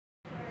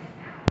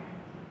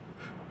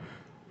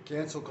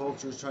Cancel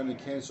culture is trying to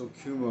cancel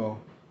Kumo.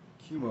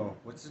 Kumo,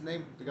 what's his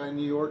name? The guy in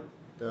New York.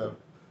 The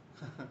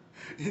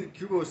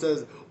Kumo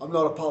says, "I'm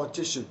not a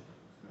politician."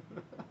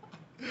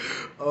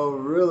 Oh,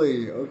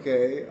 really?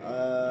 Okay.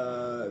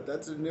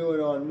 That's a new one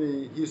on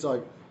me. He's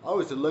like, I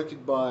was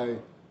elected by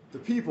the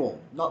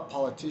people, not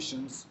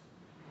politicians.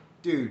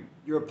 Dude,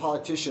 you're a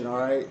politician, all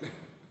right?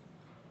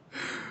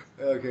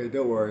 Okay,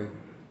 don't worry.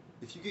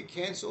 If you get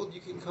canceled,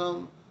 you can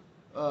come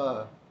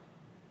uh,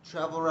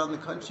 travel around the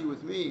country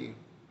with me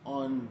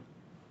on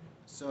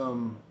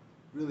some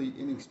really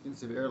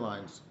inexpensive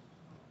airlines.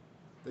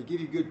 They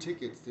give you good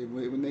tickets.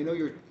 When they know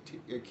you're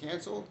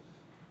canceled,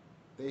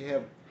 they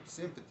have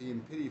sympathy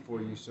and pity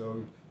for you.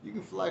 So you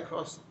can fly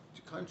across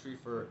the country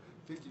for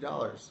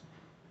 $50.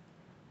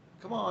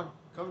 Come on,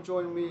 come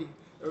join me.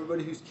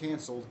 Everybody who's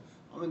canceled.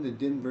 I'm in the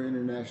Denver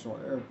International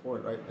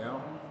Airport right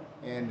now.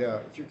 And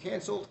if you're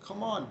canceled,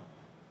 come on.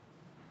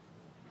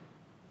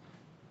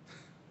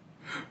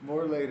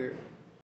 More later.